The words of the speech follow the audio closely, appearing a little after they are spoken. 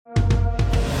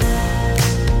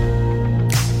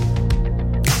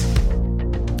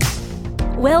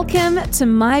Welcome to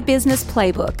My Business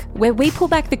Playbook, where we pull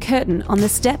back the curtain on the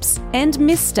steps and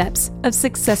missteps of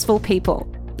successful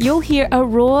people. You'll hear a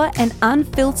raw and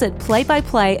unfiltered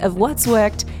play-by-play of what's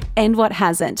worked and what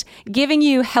hasn't, giving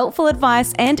you helpful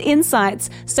advice and insights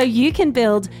so you can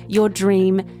build your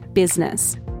dream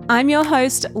business. I'm your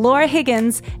host, Laura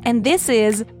Higgins, and this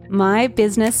is My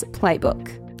Business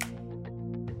Playbook.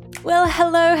 Well,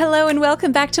 hello, and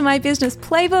welcome back to My Business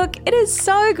Playbook. It is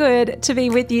so good to be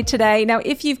with you today. Now,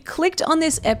 if you've clicked on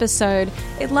this episode,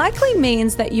 it likely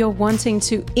means that you're wanting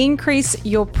to increase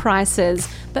your prices,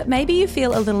 but maybe you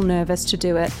feel a little nervous to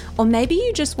do it, or maybe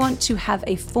you just want to have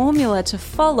a formula to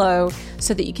follow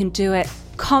so that you can do it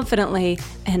confidently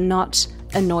and not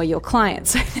annoy your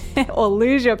clients or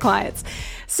lose your clients.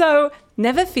 So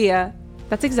never fear.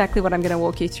 That's exactly what I'm going to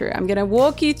walk you through. I'm going to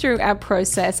walk you through our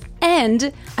process,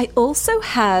 and I also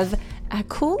have a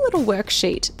cool little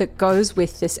worksheet that goes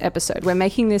with this episode. We're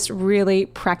making this really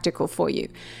practical for you.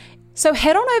 So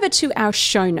head on over to our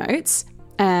show notes.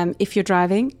 If you're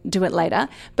driving, do it later.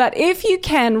 But if you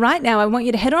can, right now, I want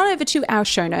you to head on over to our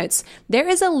show notes. There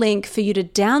is a link for you to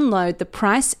download the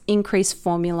price increase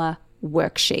formula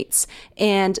worksheets.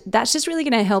 And that's just really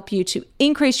going to help you to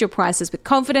increase your prices with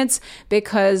confidence,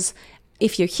 because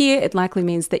if you're here, it likely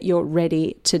means that you're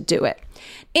ready to do it.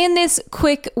 In this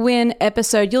quick win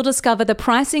episode, you'll discover the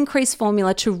price increase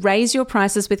formula to raise your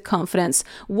prices with confidence,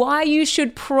 why you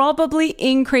should probably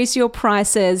increase your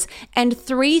prices, and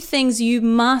 3 things you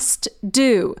must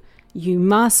do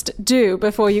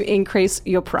before you increase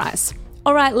your price.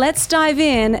 All right, let's dive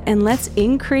in and let's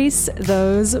increase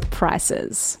those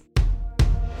prices.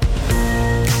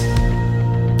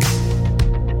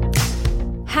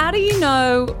 How do you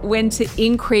know when to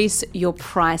increase your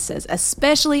prices,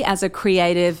 especially as a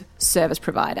creative service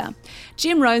provider?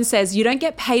 Jim Rohn says you don't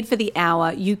get paid for the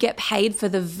hour, you get paid for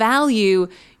the value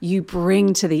you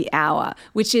bring to the hour,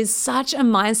 which is such a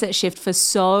mindset shift for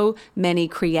so many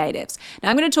creatives. Now,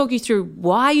 I'm going to talk you through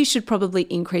why you should probably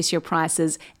increase your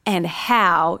prices and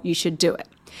how you should do it.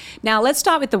 Now, let's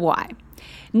start with the why.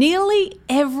 Nearly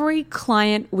every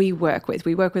client we work with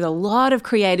a lot of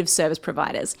creative service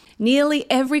providers. Nearly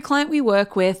every client we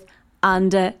work with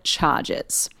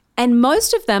undercharges. And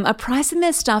most of them are pricing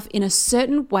their stuff in a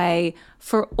certain way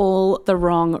for all the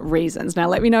wrong reasons. Now,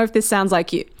 let me know if this sounds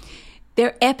like you.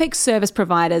 They're epic service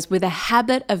providers with a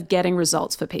habit of getting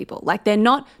results for people. Like, they're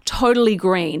not totally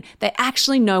green. They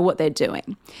actually know what they're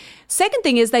doing. Second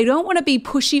thing is they don't want to be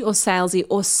pushy or salesy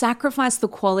or sacrifice the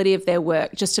quality of their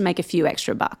work just to make a few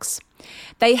extra bucks.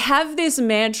 They have this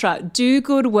mantra: do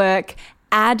good work,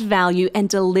 add value, and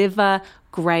deliver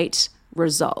great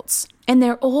results. And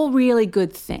they're all really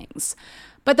good things.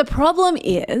 But the problem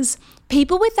is,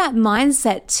 people with that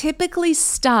mindset typically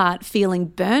start feeling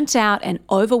burnt out and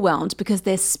overwhelmed because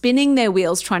they're spinning their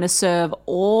wheels trying to serve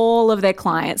all of their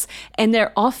clients, and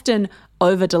they're often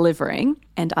over-delivering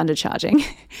and undercharging.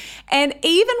 And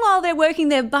even while they're working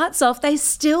their butts off, they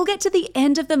still get to the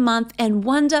end of the month and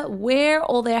wonder where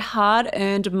all their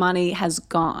hard-earned money has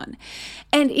gone.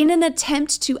 And in an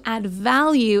attempt to add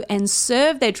value and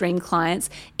serve their dream clients,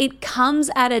 it comes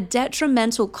at a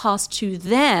detrimental cost to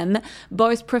them,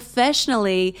 both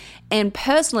professionally and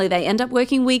personally. They end up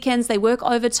working weekends, they work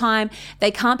overtime, they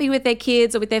can't be with their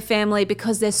kids or with their family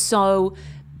because they're so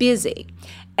busy.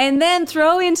 And then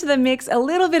throw into the mix a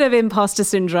little bit of imposter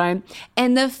syndrome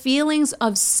and the feelings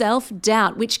of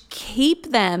self-doubt, which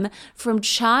keep them from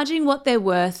charging what they're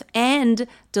worth and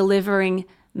delivering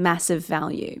massive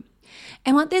value.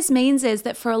 And what this means is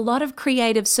that for a lot of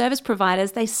creative service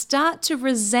providers, they start to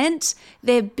resent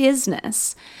their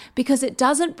business because it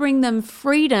doesn't bring them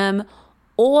freedom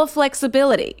or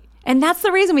flexibility. And that's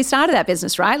the reason we started that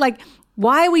business, right? Like,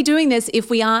 why are we doing this if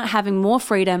we aren't having more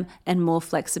freedom and more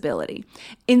flexibility?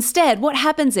 Instead, what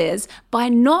happens is, by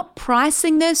not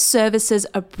pricing their services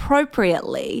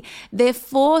appropriately, they're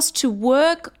forced to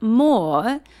work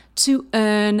more to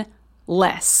earn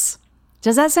less.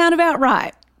 Does that sound about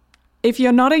right? If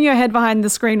you're nodding your head behind the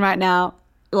screen right now,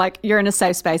 like you're in a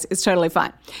safe space, it's totally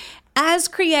fine. As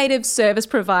creative service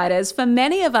providers, for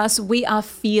many of us, we are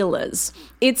feelers.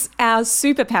 It's our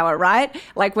superpower, right?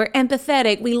 Like, we're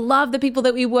empathetic, we love the people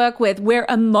that we work with, we're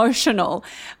emotional.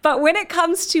 But when it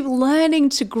comes to learning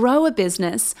to grow a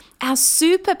business, our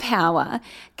superpower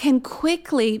can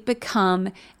quickly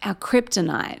become our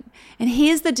kryptonite. And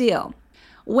here's the deal.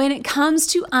 When it comes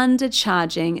to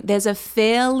undercharging, there's a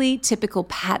fairly typical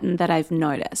pattern that I've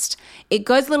noticed. It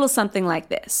goes a little something like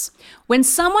this. When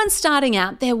someone's starting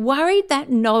out, they're worried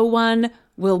that no one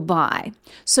will buy.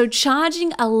 So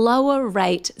charging a lower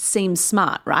rate seems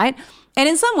smart, right? And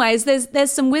in some ways,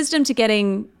 there's some wisdom to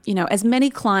getting, as many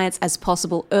clients as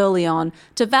possible early on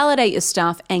to validate your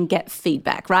stuff and get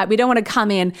feedback, right? We don't want to come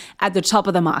in at the top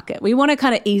of the market. We want to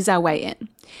kind of ease our way in.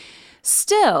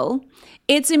 Still,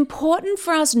 it's important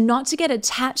for us not to get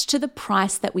attached to the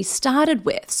price that we started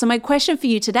with. So my question for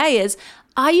you today is,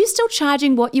 are you still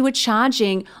charging what you were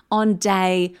charging on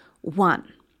day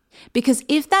one? Because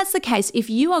if that's the case, if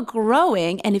you are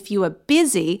growing and if you are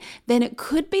busy, then it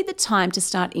could be the time to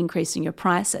start increasing your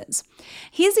prices.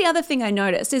 Here's the other thing I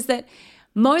noticed is that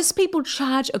most people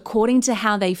charge according to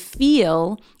how they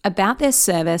feel about their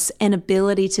service and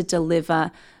ability to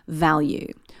deliver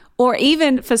value. Or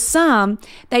even for some,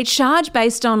 they charge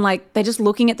based on they're just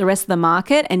looking at the rest of the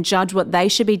market and judge what they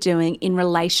should be doing in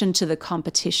relation to the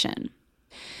competition,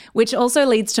 which also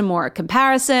leads to more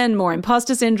comparison, more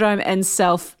imposter syndrome, and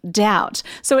self-doubt.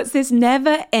 So it's this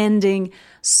never-ending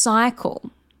cycle.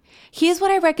 Here's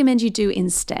what I recommend you do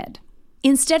instead.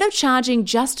 Instead of charging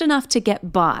just enough to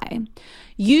get by,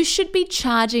 you should be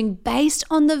charging based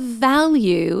on the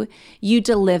value you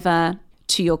deliver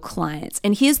to your clients.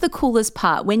 And here's the coolest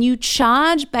part. When you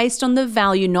charge based on the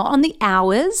value, not on the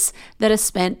hours that are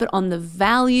spent, but on the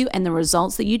value and the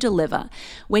results that you deliver,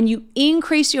 when you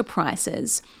increase your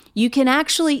prices, you can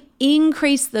actually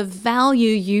increase the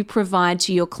value you provide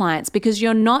to your clients because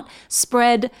you're not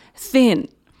spread thin.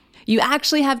 You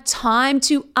actually have time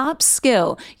to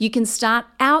upskill. You can start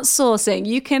outsourcing.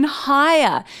 You can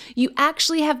hire. You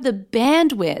actually have the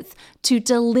bandwidth to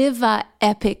deliver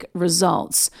epic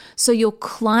results. So your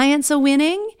clients are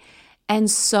winning and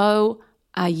so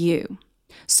are you.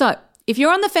 So if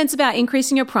you're on the fence about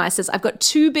increasing your prices, I've got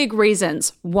two big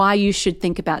reasons why you should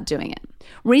think about doing it.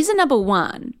 Reason number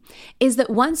one is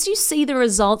that once you see the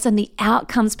results and the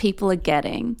outcomes people are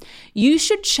getting, you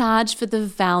should charge for the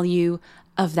value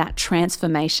of that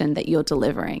transformation that you're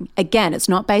delivering. Again, it's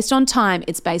not based on time,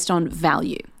 it's based on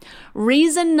value.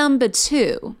 Reason number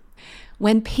two,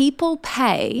 when people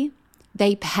pay,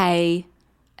 they pay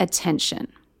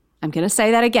attention. I'm going to say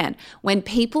that again. When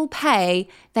people pay,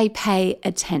 they pay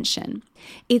attention.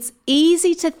 It's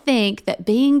easy to think that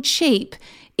being cheap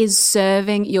is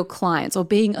serving your clients or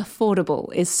being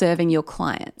affordable is serving your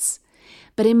clients.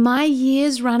 But in my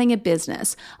years running a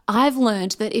business, I've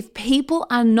learned that if people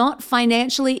are not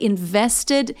financially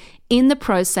invested in the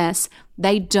process,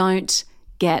 they don't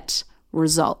get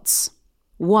results.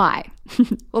 Why?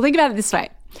 Well, think about it this way.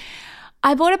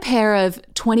 I bought a pair of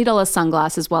 $20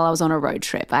 sunglasses while I was on a road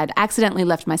trip. I'd accidentally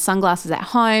left my sunglasses at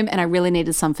home and I really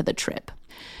needed some for the trip.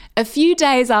 A few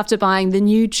days after buying the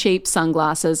new cheap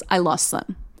sunglasses, I lost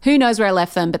them. Who knows where I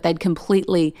left them, but they'd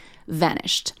completely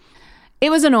vanished. It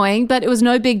was annoying, but it was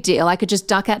no big deal. I could just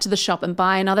duck out to the shop and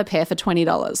buy another pair for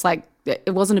 $20.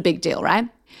 It wasn't a big deal, right?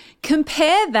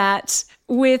 Compare that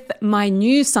with my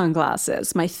new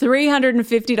sunglasses, my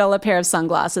 $350 pair of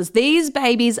sunglasses. These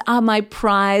babies are my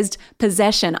prized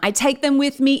possession. I take them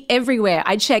with me everywhere.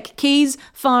 I check keys,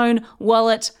 phone,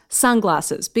 wallet,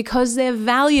 sunglasses because they're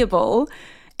valuable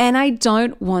and I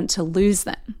don't want to lose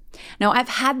them. Now, I've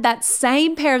had that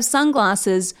same pair of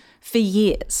sunglasses for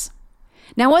years.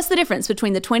 Now, what's the difference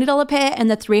between the $20 pair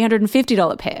and the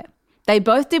 $350 pair? They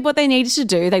both did what they needed to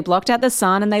do. They blocked out the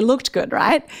sun and they looked good,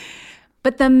 right?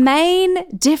 But the main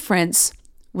difference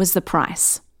was the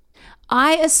price.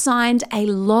 I assigned a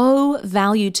low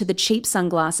value to the cheap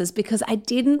sunglasses because I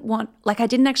didn't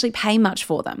actually pay much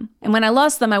for them. And when I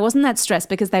lost them, I wasn't that stressed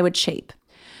because they were cheap.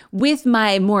 With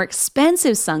my more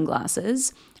expensive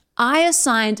sunglasses, I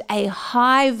assigned a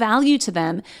high value to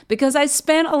them because I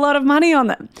spent a lot of money on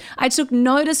them. I took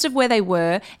notice of where they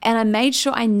were and I made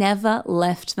sure I never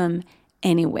left them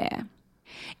anywhere.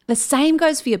 The same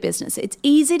goes for your business. It's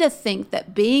easy to think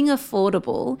that being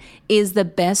affordable is the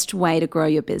best way to grow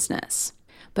your business.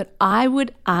 But I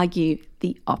would argue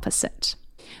the opposite.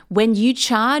 When you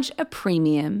charge a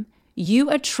premium, you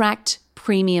attract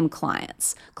premium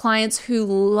clients who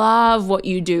love what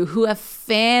you do, who are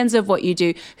fans of what you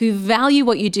do, who value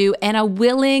what you do and are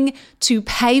willing to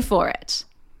pay for it.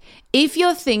 If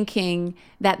you're thinking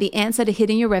that the answer to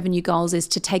hitting your revenue goals is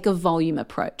to take a volume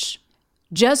approach,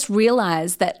 just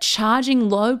realize that charging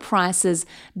low prices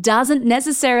doesn't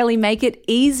necessarily make it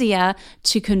easier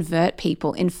to convert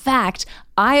people. In fact,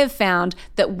 I have found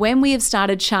that when we have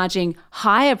started charging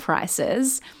higher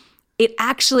prices, it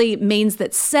actually means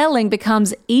that selling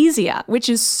becomes easier, which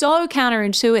is so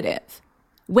counterintuitive.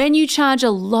 When you charge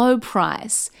a low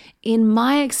price, in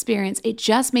my experience, it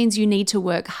just means you need to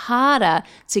work harder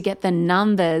to get the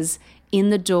numbers in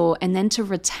the door and then to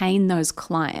retain those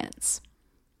clients.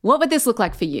 What would this look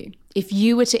like for you if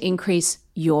you were to increase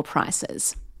your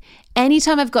prices?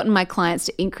 Anytime I've gotten my clients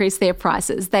to increase their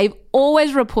prices, they've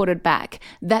always reported back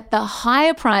that the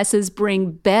higher prices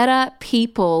bring better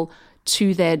people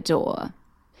to their door.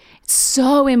 It's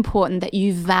so important that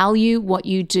you value what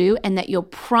you do and that your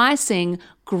pricing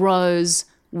grows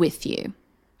with you.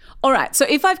 All right, so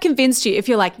if I've convinced you, if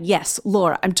you're like, yes,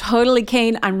 Laura, I'm totally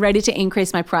keen, I'm ready to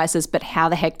increase my prices, but how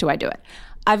the heck do I do it?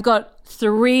 I've got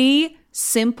 3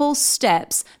 simple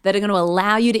steps that are going to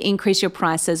allow you to increase your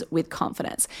prices with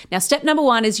confidence. Now, step number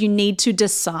 1 is you need to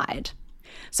decide.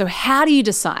 So how do you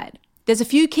decide? There's a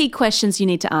few key questions you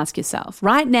need to ask yourself.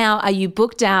 Right now, are you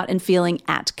booked out and feeling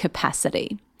at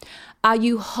capacity? Are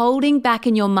you holding back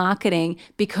in your marketing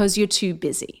because you're too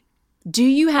busy? Do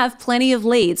you have plenty of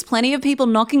leads, plenty of people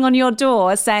knocking on your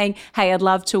door saying, hey, I'd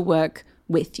love to work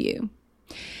with you?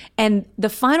 And the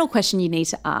final question you need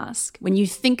to ask when you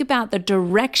think about the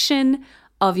direction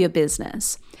of your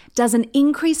business, does an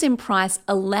increase in price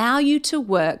allow you to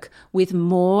work with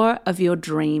more of your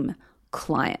dream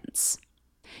clients?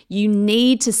 You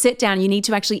need to sit down, you need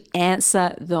to actually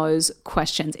answer those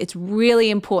questions. It's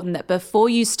really important that before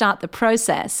you start the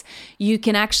process, you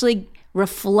can actually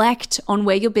reflect on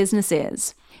where your business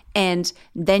is, and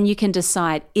then you can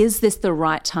decide, is this the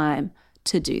right time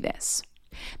to do this?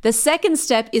 The second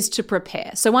step is to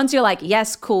prepare. So once you're like,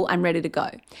 yes, cool, I'm ready to go.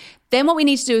 Then what we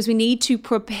need to do is we need to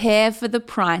prepare for the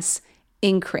price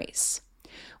increase.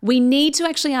 We need to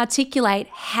actually articulate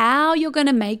how you're going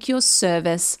to make your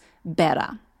service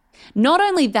better. Not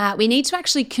only that, we need to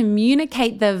actually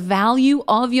communicate the value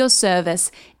of your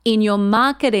service in your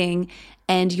marketing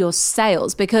and your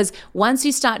sales, because once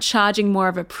you start charging more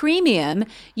of a premium,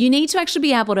 you need to actually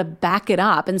be able to back it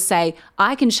up and say,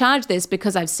 I can charge this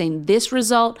because I've seen this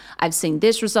result, I've seen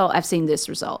this result, I've seen this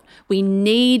result. We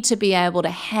need to be able to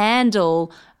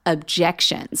handle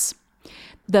objections.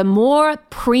 The more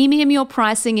premium your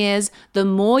pricing is, the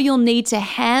more you'll need to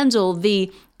handle the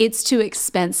it's too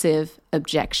expensive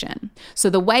objection.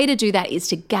 So the way to do that is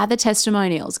to gather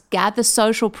testimonials, gather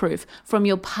social proof from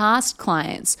your past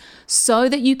clients so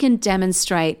that you can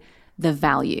demonstrate the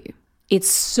value. It's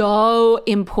so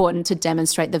important to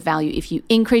demonstrate the value. If you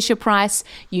increase your price,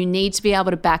 you need to be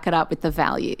able to back it up with the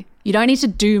value. You don't need to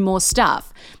do more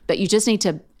stuff, but you just need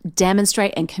to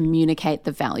demonstrate and communicate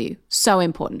the value. So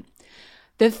important.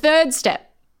 The third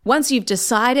step, once you've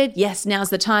decided, yes, now's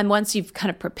the time, once you've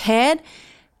kind of prepared,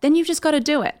 then you've just got to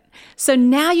do it. So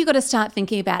now you've got to start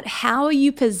thinking about how are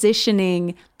you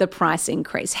positioning the price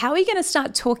increase? How are you going to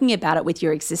start talking about it with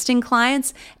your existing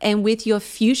clients and with your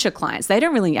future clients? They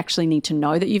don't really actually need to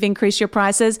know that you've increased your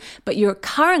prices, but your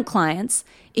current clients,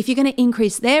 if you're going to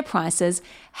increase their prices,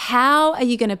 how are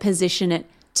you going to position it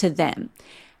to them?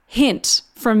 Hint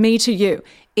from me to you,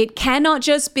 it cannot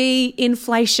just be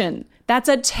inflation. That's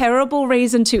a terrible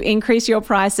reason to increase your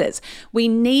prices. We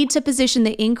need to position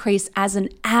the increase as an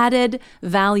added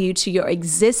value to your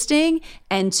existing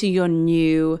and to your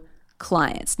new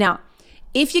clients. Now,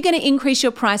 if you're going to increase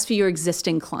your price for your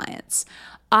existing clients,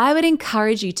 I would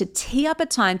encourage you to tee up a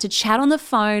time to chat on the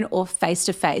phone or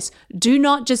face-to-face. Do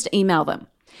not just email them.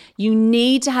 You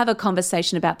need to have a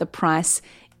conversation about the price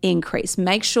increase.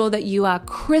 Make sure that you are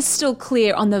crystal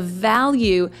clear on the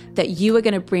value that you are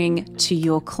going to bring to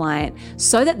your client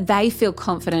so that they feel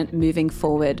confident moving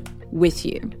forward with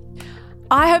you.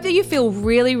 I hope that you feel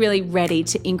really, really ready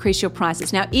to increase your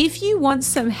prices. Now, if you want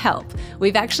some help,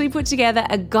 we've actually put together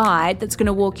a guide that's going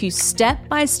to walk you step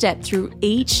by step through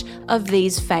each of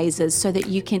these phases so that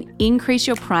you can increase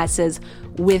your prices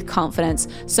with confidence.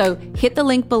 So hit the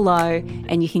link below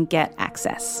and you can get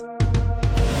access.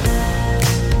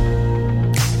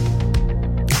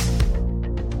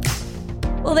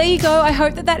 Well, there you go. I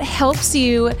hope that that helps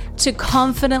you to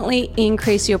confidently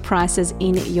increase your prices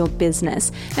in your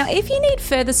business. Now, if you need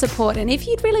further support and if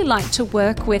you'd really like to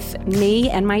work with me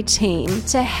and my team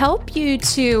to help you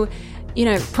to,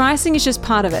 pricing is just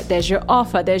part of it. There's your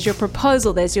offer, there's your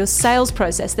proposal, there's your sales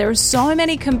process. There are so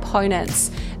many components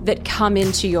that come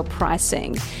into your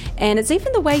pricing. And it's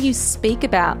even the way you speak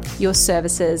about your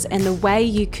services and the way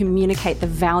you communicate the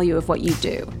value of what you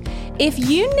do. If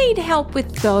you need help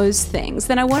with those things,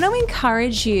 then I want to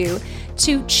encourage you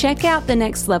to check out the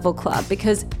Next Level Club,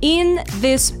 because in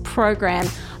this program,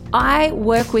 I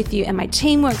work with you and my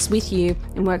team works with you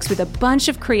and works with a bunch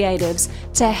of creatives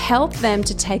to help them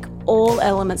to take all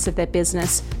elements of their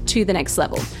business to the next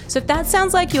level. So if that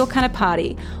sounds like your kind of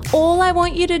party, all I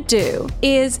want you to do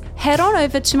is head on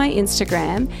over to my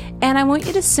Instagram and I want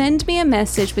you to send me a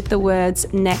message with the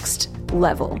words next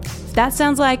level. If that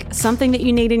sounds like something that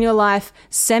you need in your life,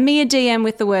 send me a DM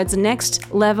with the words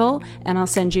next level and I'll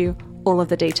send you all of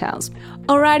the details.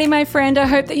 Alrighty, my friend, I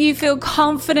hope that you feel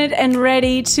confident and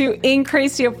ready to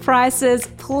increase your prices.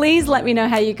 Please let me know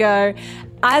how you go.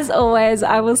 As always,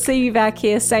 I will see you back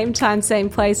here, same time, same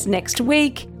place next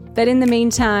week. But in the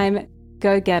meantime,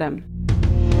 go get 'em.